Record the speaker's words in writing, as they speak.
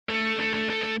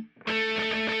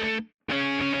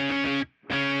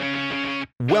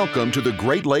Welcome to the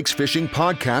Great Lakes Fishing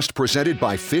Podcast presented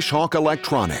by Fishhawk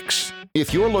Electronics.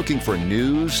 If you're looking for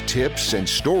news, tips, and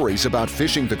stories about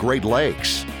fishing the Great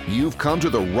Lakes, you've come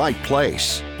to the right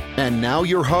place. And now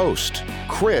your host,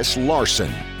 Chris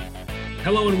Larson.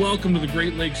 Hello and welcome to the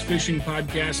Great Lakes Fishing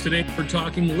Podcast. Today we're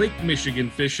talking Lake Michigan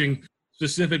fishing,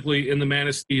 specifically in the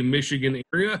Manistee, Michigan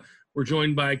area. We're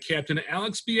joined by Captain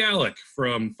Alex Bialik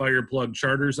from Fireplug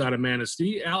Charters out of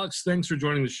Manistee. Alex, thanks for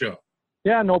joining the show.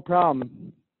 Yeah, no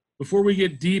problem. Before we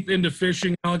get deep into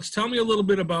fishing, Alex, tell me a little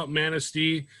bit about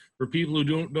Manistee. For people who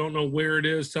don't know where it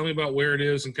is, tell me about where it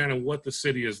is and kind of what the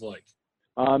city is like.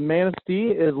 Manistee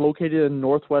is located in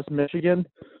northwest Michigan,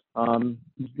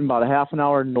 about a half an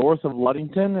hour north of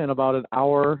Ludington and about an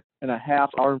hour and a half,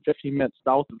 hour and 15 minutes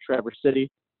south of Traverse City.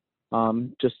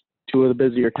 Just two of the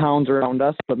busier towns around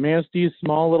us. But Manistee is a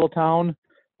small little town,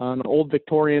 an old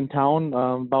Victorian town,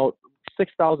 about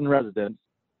 6,000 residents.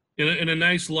 In a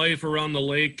nice life around the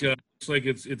lake, looks like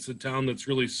it's a town that's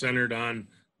really centered on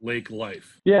lake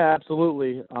life. Yeah,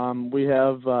 absolutely. We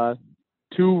have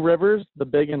two rivers, the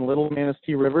Big and Little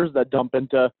Manistee rivers, that dump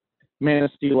into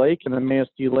Manistee Lake, and then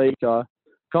Manistee Lake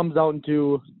comes out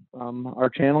into our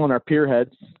channel and our pier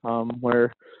heads,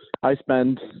 where I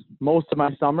spend most of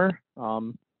my summer.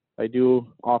 I do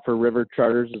offer river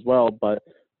charters as well, but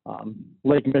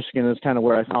Lake Michigan is kind of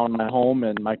where I found my home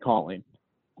and my calling.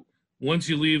 Once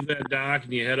you leave that dock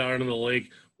and you head out into the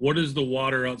lake, what is the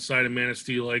water outside of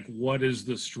Manistee like? What is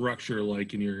the structure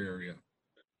like in your area?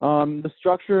 The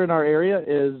structure in our area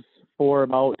is for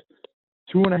about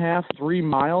 2.5, 3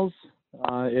 miles.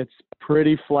 It's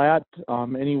pretty flat,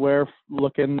 anywhere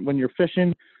looking when you're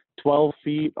fishing 12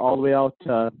 feet all the way out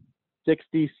to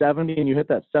 60, 70, and you hit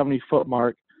that 70-foot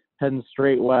mark heading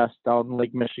straight west out in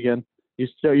Lake Michigan.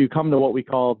 You come to what we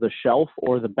call the shelf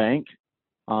or the bank,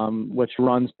 which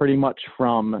runs pretty much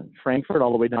from Frankfort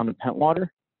all the way down to Pentwater,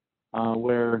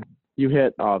 where you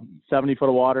hit 70 foot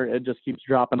of water. It just keeps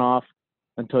dropping off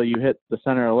until you hit the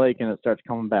center of the lake and it starts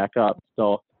coming back up.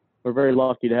 So we're very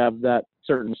lucky to have that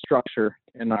certain structure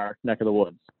in our neck of the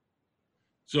woods.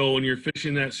 So when you're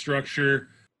fishing that structure,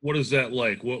 what is that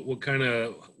like? What kind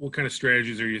of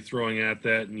strategies are you throwing at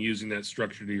that and using that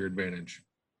structure to your advantage?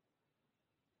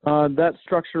 That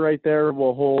structure right there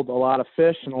will hold a lot of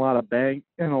fish and a lot of bank,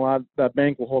 and that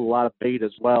bank will hold a lot of bait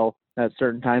as well at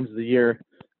certain times of the year.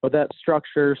 But that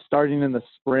structure, starting in the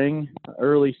spring,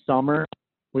 early summer,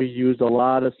 we use a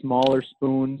lot of smaller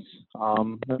spoons,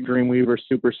 Dreamweaver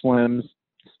Super Slims,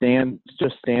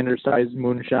 just standard size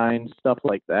moonshine, stuff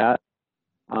like that.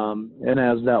 And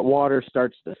as that water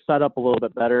starts to set up a little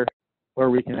bit better,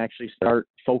 where we can actually start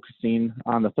focusing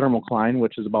on the thermocline,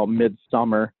 which is about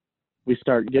midsummer, we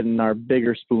start getting our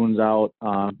bigger spoons out,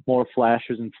 more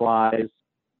flashers and flies.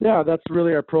 Yeah, that's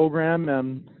really our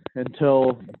program,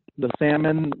 until the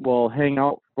salmon will hang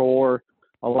out for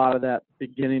a lot of that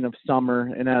beginning of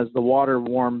summer. And as the water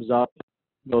warms up,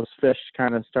 those fish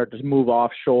kind of start to move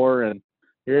offshore, and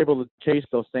you're able to chase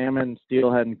those salmon,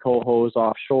 steelhead, and cohos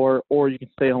offshore, or you can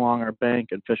stay along our bank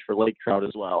and fish for lake trout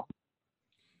as well.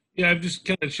 Yeah, I'm just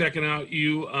kind of checking out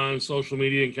you on social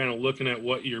media and kind of looking at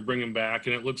what you're bringing back,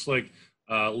 and it looks like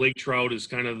lake trout is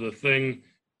kind of the thing,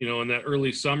 in that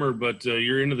early summer, but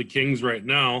you're into the Kings right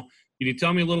now. Can you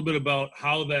tell me a little bit about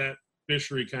how that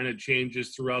fishery kind of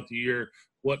changes throughout the year?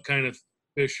 What kind of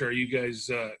fish are you guys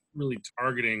really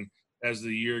targeting as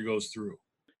the year goes through?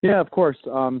 Yeah, of course.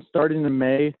 Starting in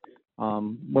May,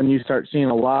 when you start seeing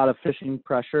a lot of fishing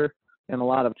pressure and a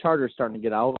lot of charters starting to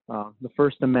get out, the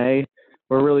 1st of May,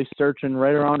 we're really searching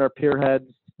right around our pier heads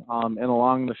and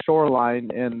along the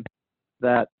shoreline in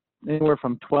that anywhere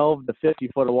from 12 to 50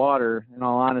 foot of water, in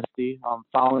all honesty,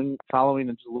 following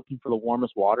and just looking for the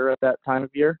warmest water at that time of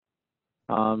year,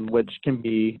 which can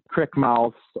be creek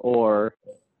mouths or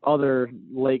other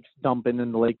lakes dumping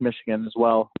into Lake Michigan as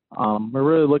well. We're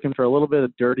really looking for a little bit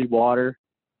of dirty water,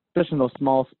 fishing those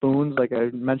small spoons like I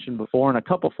mentioned before, and a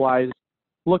couple flies,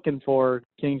 looking for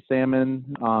king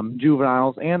salmon,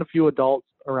 juveniles, and a few adults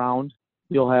around.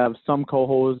 You'll have some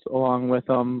cohos along with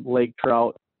them, lake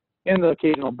trout, and the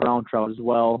occasional brown trout as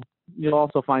well. You'll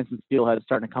also find some steelhead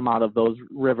starting to come out of those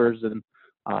rivers and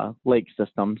lake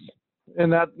systems.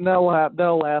 And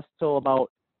that'll last till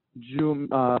about June,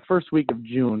 first week of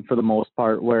June for the most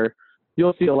part, where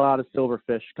you'll see a lot of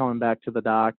silverfish coming back to the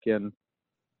dock and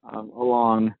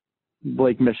along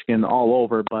Lake Michigan all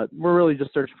over, but we're really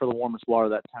just searching for the warmest water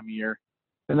that time of year.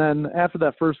 And then after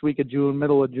that first week of June,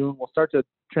 middle of June, we'll start to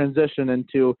transition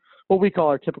into what we call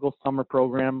our typical summer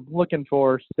program, looking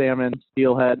for salmon,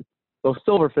 steelhead, those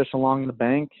silverfish along the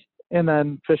bank, and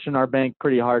then fishing our bank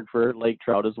pretty hard for lake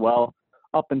trout as well,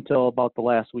 up until about the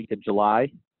last week of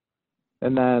July.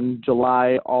 And then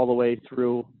July all the way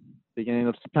through beginning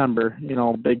of September,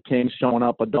 big kings showing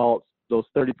up, adults, those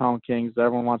 30-pound kings.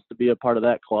 Everyone wants to be a part of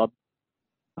that club.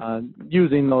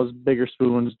 Using those bigger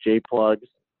spoons, J-plugs,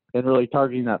 and really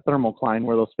targeting that thermocline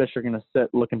where those fish are going to sit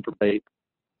looking for bait.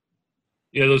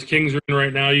 Yeah, those kings are in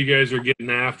right now. You guys are getting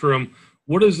after them.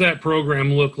 What does that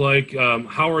program look like?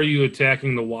 How are you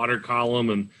attacking the water column,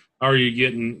 and how are you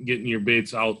getting your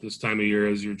baits out this time of year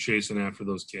as you're chasing after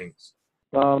those kings?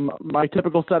 My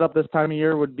typical setup this time of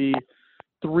year would be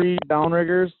 3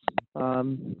 downriggers,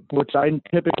 which I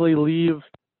typically leave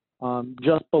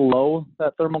just below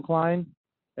that thermocline.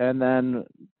 And then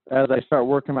as I start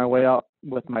working my way up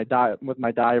with my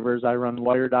divers, I run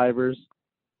wire divers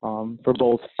for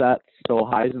both sets, so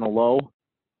highs and a low.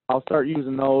 I'll start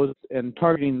using those and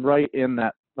targeting right in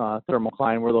that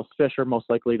thermocline where those fish are most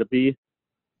likely to be,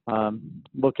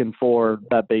 looking for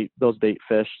those bait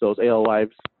fish, those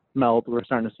alewives smelt. We're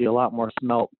starting to see a lot more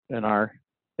smelt in our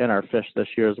fish this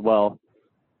year as well.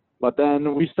 But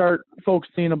then we start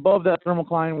focusing above that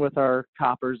thermocline with our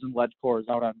coppers and lead cores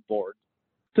out on board.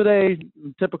 Today,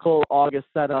 typical August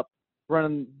setup,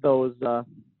 running those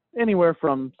anywhere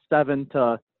from 7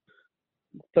 to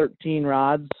 13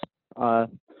 rods. We're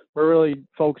really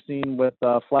focusing with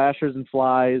flashers and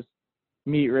flies,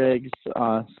 meat rigs,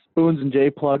 spoons and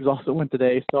J-plugs also went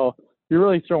today. So you're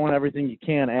really throwing everything you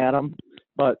can at them.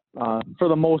 But for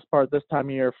the most part this time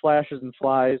of year, flashers and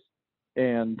flies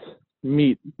and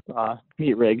meat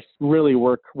rigs really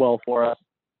work well for us.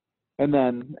 And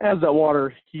then as that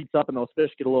water heats up and those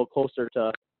fish get a little closer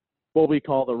to what we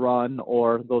call the run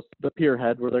or the pier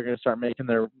head where they're going to start making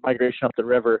their migration up the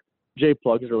river,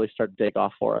 J-plugs really start to take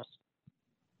off for us.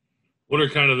 What are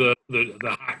kind of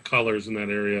the hot colors in that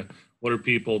area? What are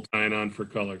people tying on for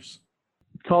colors?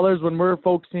 Colors, when we're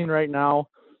focusing right now,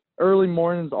 early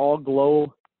mornings all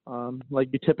glow like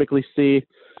you typically see.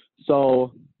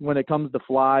 So when it comes to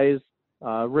flies,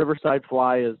 Riverside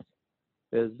fly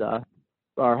is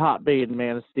our hot bait in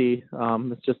Manistee.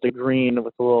 It's just a green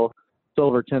with a little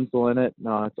silver tinsel in it.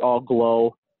 It's all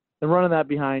glow. And running that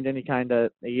behind any kind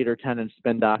of 8 or 10 inch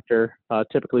spin doctor,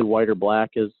 typically white or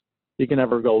black, is you can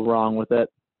never go wrong with it.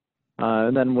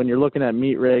 And then when you're looking at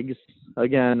meat rigs,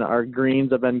 again, our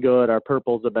greens have been good, our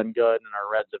purples have been good, and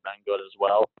our reds have been good as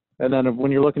well. And then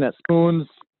when you're looking at spoons,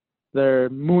 their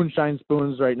moonshine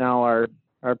spoons right now are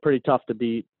pretty tough to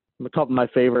beat. A couple of my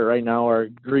favorite right now are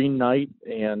Green Knight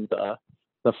and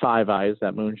the Five Eyes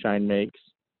that Moonshine makes.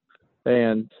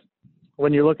 And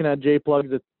when you're looking at J-plugs,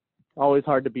 it's always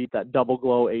hard to beat that Double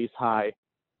Glow Ace High.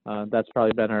 That's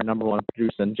probably been our number one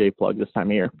producing J-plug this time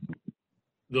of year.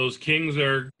 Those kings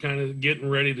are kind of getting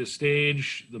ready to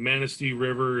stage. The Manistee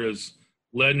River is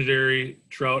legendary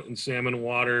trout and salmon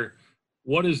water.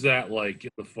 What is that like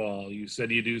in the fall? You said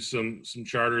you do some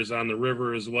charters on the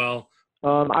river as well.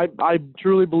 I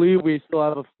truly believe we still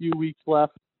have a few weeks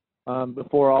left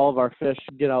before all of our fish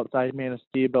get outside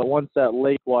Manistee. But once that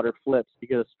lake water flips, you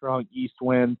get a strong east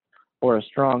wind or a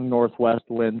strong northwest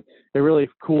wind. It really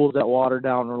cools that water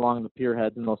down along the pier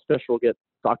heads, and those fish will get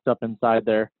sucked up inside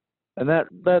there. And that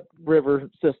river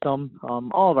system,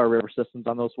 all of our river systems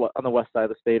on the west side of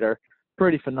the state are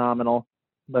pretty phenomenal,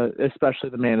 but especially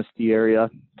the Manistee area.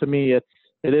 To me, it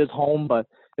is home, but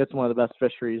it's one of the best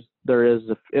fisheries there is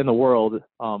in the world,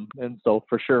 and so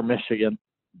for sure Michigan.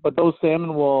 But those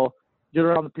salmon will get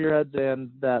around the pier heads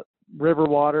and that river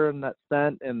water and that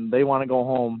scent, and they want to go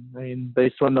home. I mean,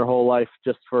 they swim their whole life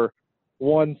just for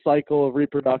one cycle of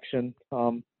reproduction.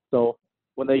 So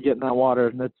when they get in that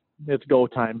water, it's go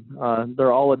time.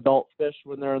 They're all adult fish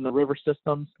when they're in the river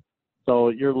systems, so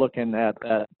you're looking at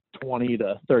that 20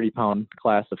 to 30 pound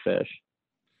class of fish.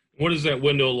 What is that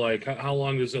window like? How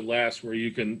long does it last where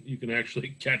you can actually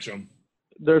catch them?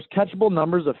 There's catchable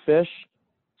numbers of fish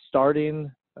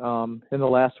starting in the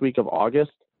last week of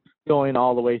August, going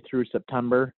all the way through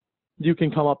September. You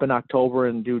can come up in October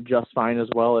and do just fine as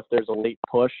well if there's a late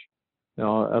push.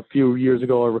 A few years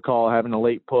ago, I recall having a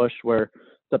late push where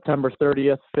September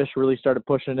 30th, fish really started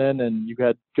pushing in, and you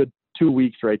had good 2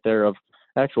 weeks right there of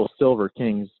actual silver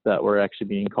kings that were actually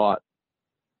being caught.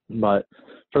 But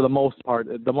for the most part,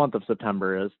 the month of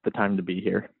September is the time to be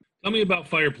here. Tell me about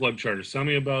Fireplug charters. Tell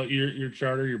me about your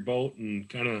charter, your boat, and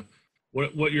kind of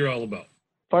what you're all about.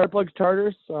 Fireplug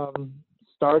charters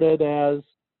started as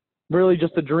really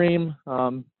just a dream.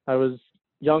 I was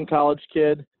a young college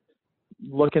kid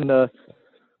looking to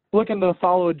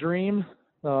follow a dream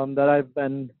that I've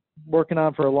been working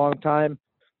on for a long time.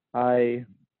 I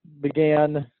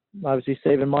began obviously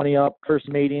saving money up, first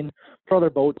mating for other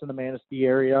boats in the Manistee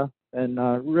area, and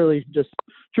really just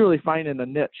truly finding a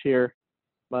niche here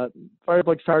But Fired Up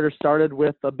Lake Charter started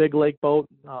with a big lake boat,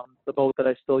 the boat that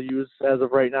I still use as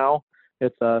of right now.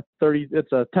 It's a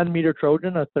 10-meter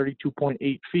Trojan, a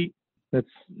 32.8 feet. It's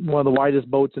one of the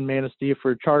widest boats in Manistee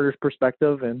for charter's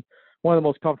perspective, and one of the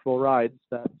most comfortable rides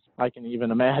that I can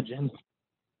even imagine.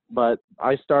 But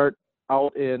I start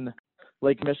out in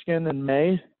Lake Michigan in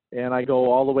May, and I go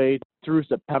all the way through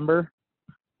September.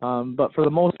 But for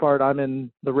the most part, I'm in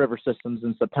the river systems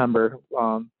in September.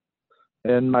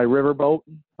 In my river boat,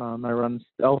 I run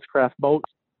Elfcraft boats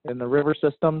in the river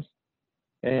systems,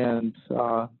 and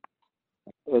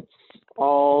it's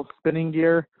all spinning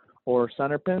gear or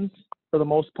center pins for the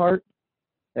most part.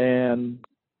 And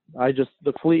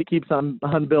the fleet keeps on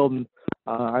building.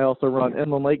 I also run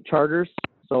inland lake charters.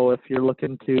 So if you're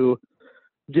looking to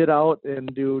get out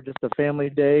and do just a family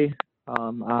day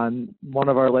on one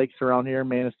of our lakes around here,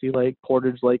 Manistee Lake,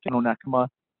 Portage Lake, and Onekama,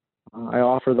 I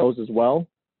offer those as well.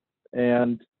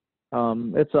 And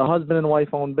it's a husband and wife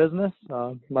owned business.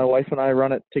 My wife and I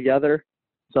run it together.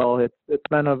 So it's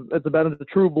been a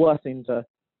true blessing to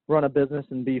run a business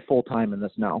and be full time in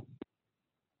this now.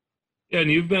 Yeah,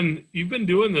 and you've been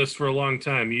doing this for a long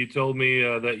time. You told me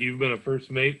that you've been a first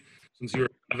mate since you were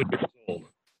 11 years old.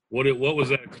 What was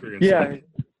that experience? Yeah.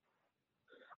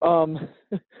 The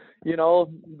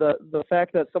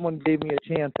fact that someone gave me a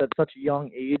chance at such a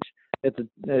young age, it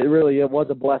was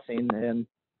a blessing, and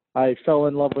I fell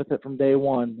in love with it from day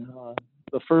one.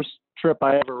 The first trip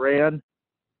I ever ran,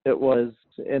 it was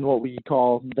in what we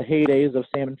call the heydays of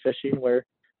salmon fishing, where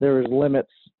there was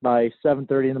limits by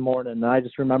 7:30 in the morning. And I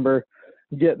just remember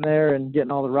getting there and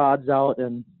getting all the rods out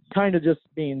and kind of just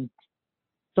being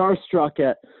starstruck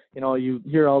at, you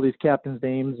hear all these captains'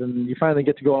 names, and you finally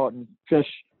get to go out and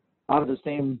fish out of the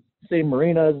same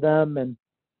marina as them. And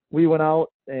we went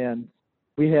out and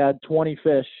we had 20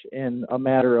 fish in a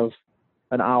matter of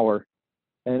an hour,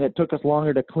 and it took us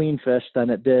longer to clean fish than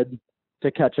it did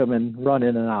to catch them and run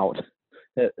in and out.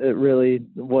 It really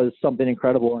was something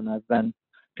incredible, and I've been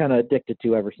kind of addicted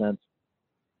to ever since.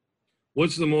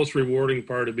 What's the most rewarding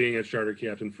part of being a charter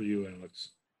captain for you,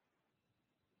 Alex?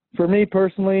 For me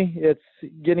personally, it's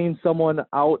getting someone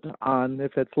out on,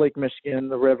 if it's Lake Michigan,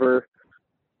 the river,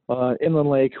 inland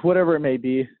lake, whatever it may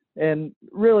be. And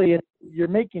really, you're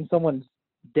making someone's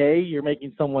day, you're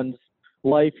making someone's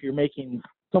life, you're making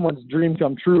someone's dream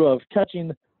come true of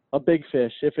catching a big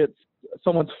fish. If it's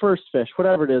someone's first fish,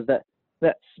 whatever it is, that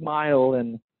smile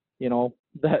and,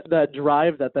 that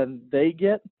drive that then they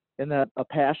get, and that a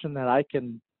passion that I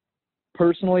can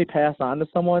personally pass on to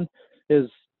someone is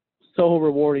so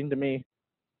rewarding to me.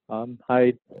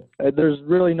 There's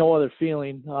really no other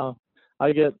feeling.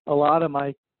 I get a lot of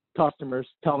my customers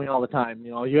tell me all the time,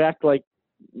 you act like,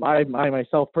 I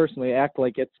myself personally act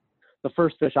like it's the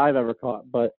first fish I've ever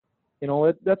caught, but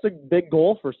that's a big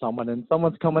goal for someone, and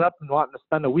someone's coming up and wanting to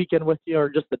spend a weekend with you or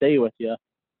just a day with you,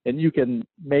 and you can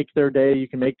make their day, you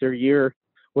can make their year,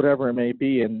 whatever it may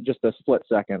be, in just a split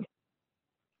second.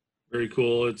 Very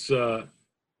cool. It's a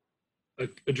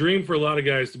dream for a lot of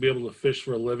guys to be able to fish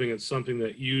for a living. It's something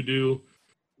that you do.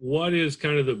 What is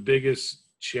kind of the biggest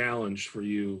challenge for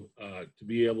you to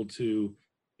be able to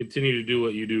continue to do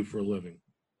what you do for a living?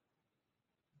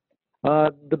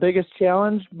 The biggest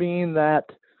challenge being that,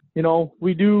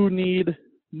 we need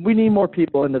more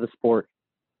people into the sport.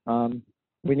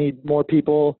 We need more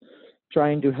people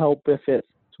trying to help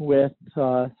with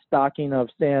stocking of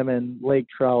salmon, lake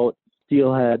trout,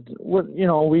 steelhead.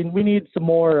 We need some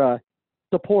more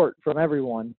support from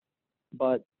everyone.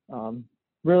 But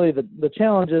really the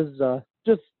challenge is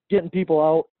just getting people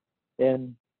out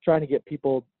and trying to get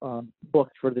people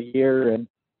booked for the year. And,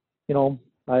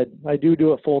 I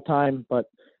do it full time, but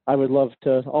I would love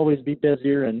to always be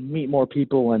busier and meet more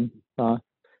people and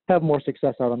have more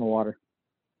success out on the water.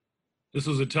 This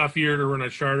was a tough year to run a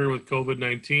charter with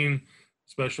COVID-19,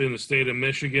 especially in the state of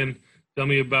Michigan. Tell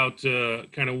me about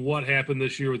kind of what happened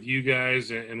this year with you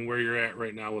guys and where you're at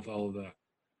right now with all of that.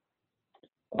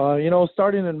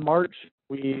 Starting in March,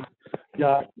 we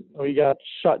got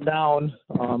shut down,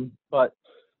 but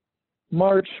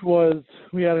March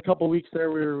we had a couple weeks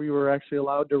there where we were actually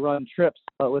allowed to run trips,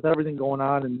 but with everything going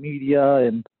on in media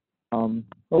and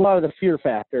a lot of the fear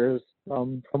factors,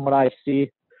 from what I see,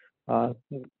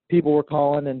 people were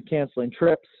calling and canceling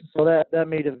trips. So that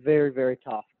made it very, very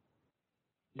tough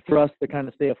for us to kind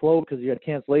of stay afloat, because you had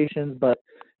cancellations, but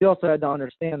you also had to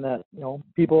understand that,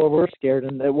 people were scared,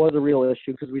 and it was a real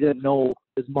issue because we didn't know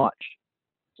as much.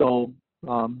 So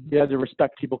you had to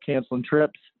respect people canceling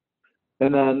trips.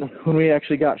 And then when we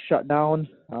actually got shut down,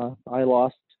 I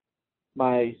lost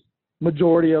my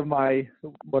majority of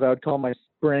what I would call my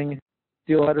spring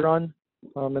steelhead run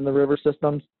in the river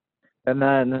systems. And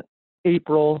then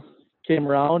April came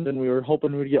around, and we were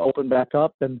hoping we'd get open back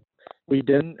up, and we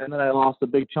didn't. And then I lost a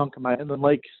big chunk of my inland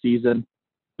lake season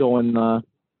going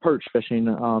perch fishing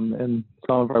in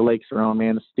some of our lakes around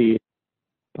Manistee.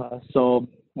 So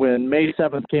when May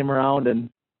 7th came around and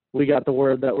we got the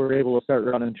word that we're able to start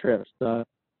running trips,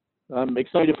 I'm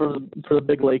excited for the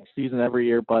big lake season every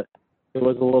year, but it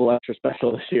was a little extra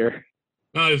special this year.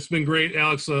 It's been great,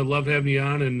 Alex. Love having you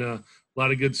on, and a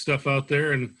lot of good stuff out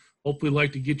there. And hopefully,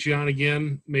 like to get you on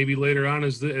again maybe later on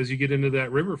as you get into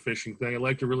that river fishing thing. I'd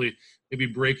like to really maybe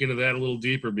break into that a little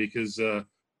deeper, because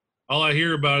all I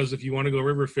hear about is if you want to go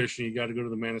river fishing, you got to go to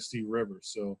the Manistee River.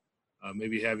 So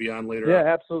maybe have you on later. Yeah, on.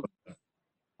 absolutely.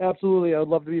 Absolutely. I would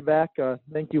love to be back.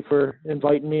 Thank you for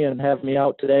inviting me and having me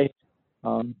out today.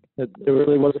 It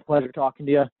really was a pleasure talking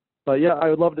to you. But yeah, I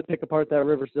would love to pick apart that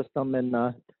river system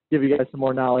and give you guys some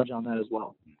more knowledge on that as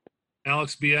well.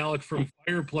 Alex Bialik from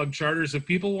Fireplug Charters. If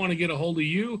people want to get a hold of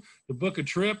you to book a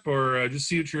trip or just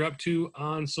see what you're up to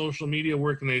on social media,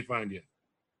 where can they find you?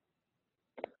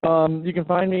 You can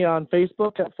find me on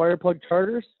Facebook at Fireplug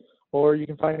Charters, or you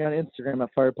can find me on Instagram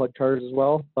at Fireplug Charters as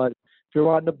well. But if you're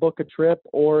wanting to book a trip,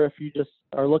 or if you just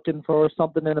are looking for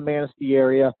something in the Manistee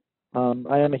area,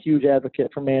 I am a huge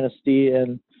advocate for Manistee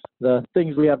and the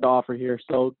things we have to offer here.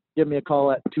 So give me a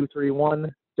call at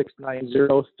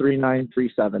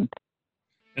 231-690-3937.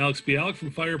 Alex Bialik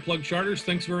from Fireplug Charters,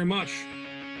 thanks very much.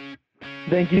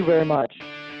 Thank you very much.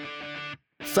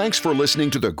 Thanks for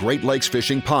listening to the Great Lakes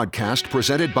Fishing Podcast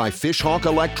presented by Fishhawk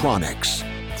Electronics.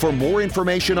 For more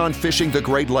information on fishing the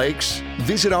Great Lakes,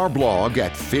 visit our blog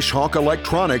at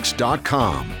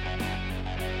fishhawkelectronics.com.